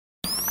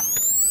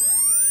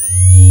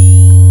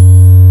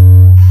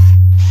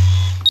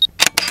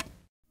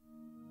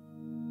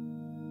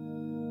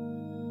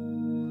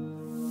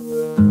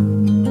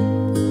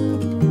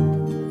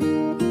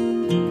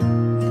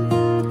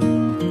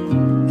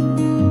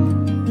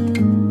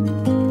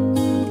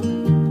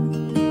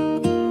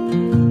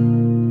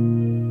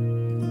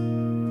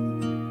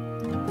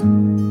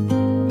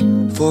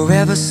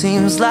Forever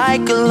seems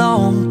like a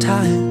long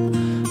time,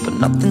 but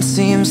nothing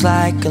seems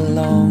like a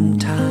long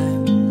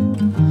time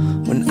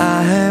when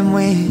I am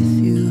with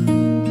you.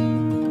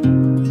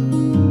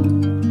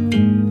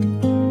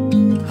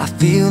 I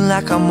feel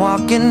like I'm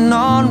walking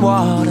on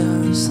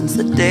water since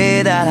the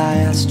day that I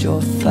asked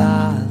your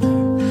father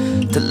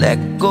to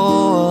let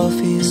go of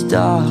his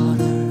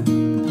daughter.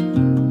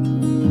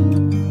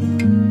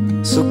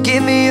 So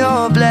give me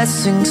your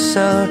blessing,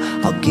 sir,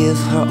 I'll give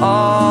her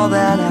all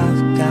that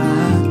I've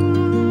got.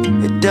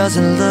 It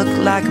doesn't look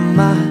like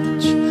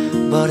much,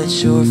 but it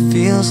sure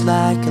feels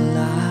like a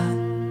lot.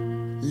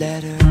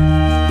 Let her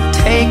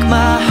take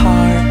my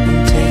heart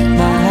and take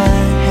my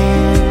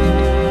hand.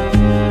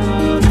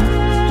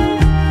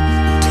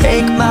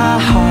 Take my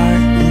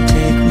heart and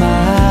take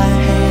my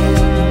hand.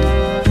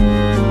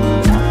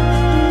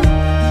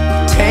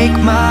 Take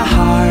my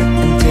heart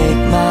and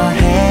take my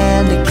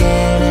hand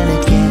again and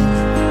again.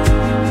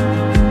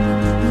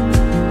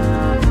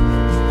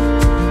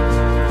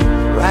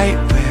 Right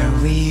where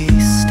we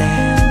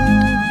stand.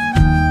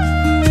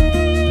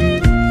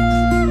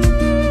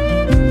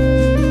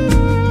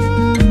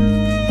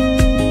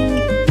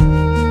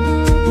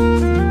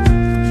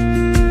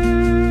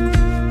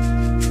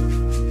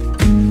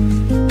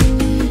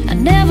 I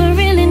never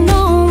really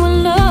know what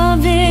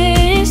love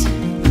is,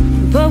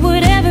 but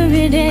whatever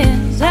it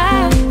is,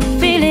 I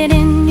feel it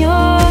in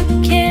your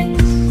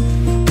kiss.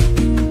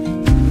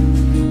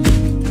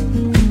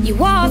 You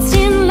waltzed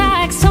in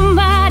like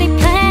somebody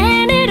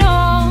planned it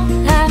all.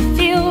 I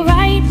feel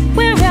right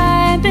where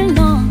I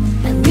belong.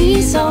 My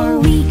knees are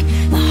weak,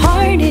 my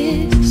heart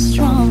is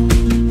strong.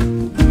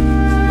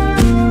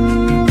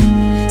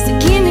 So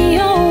give me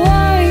your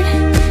word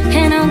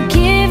and I'll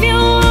give you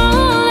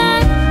all I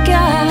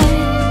got.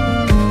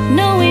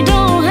 No, we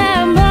don't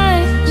have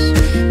much,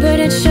 but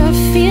it sure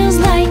feels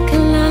like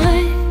a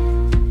lot.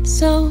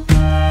 So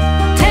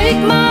take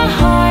my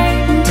heart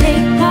and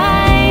take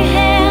my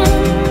hand.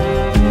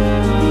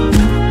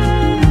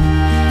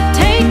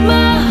 Take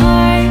my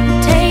heart and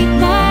take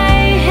my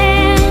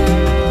hand.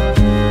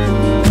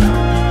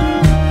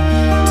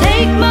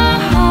 Take my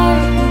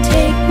heart and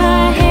take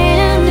my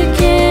hand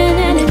again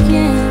and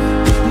again.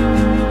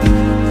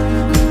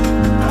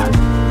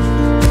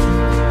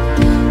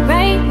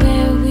 Right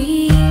where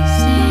we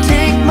stand.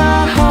 Take my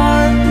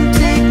heart and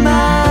take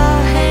my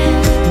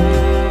hand.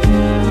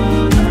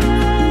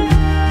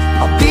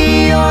 I'll be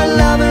your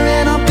lover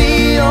and I'll be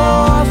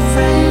your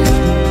friend.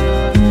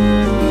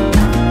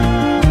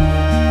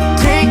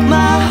 Take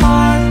my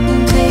heart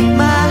and take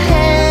my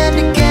hand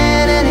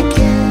again and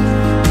again.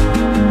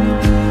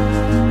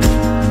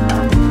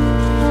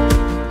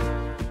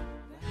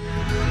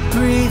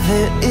 Breathe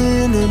it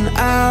in and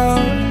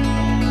out.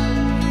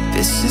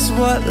 This is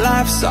what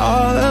life's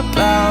all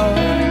about.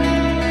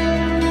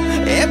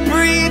 Yeah,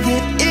 breathe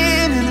it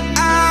in and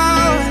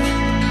out.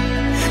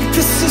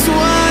 This is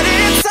what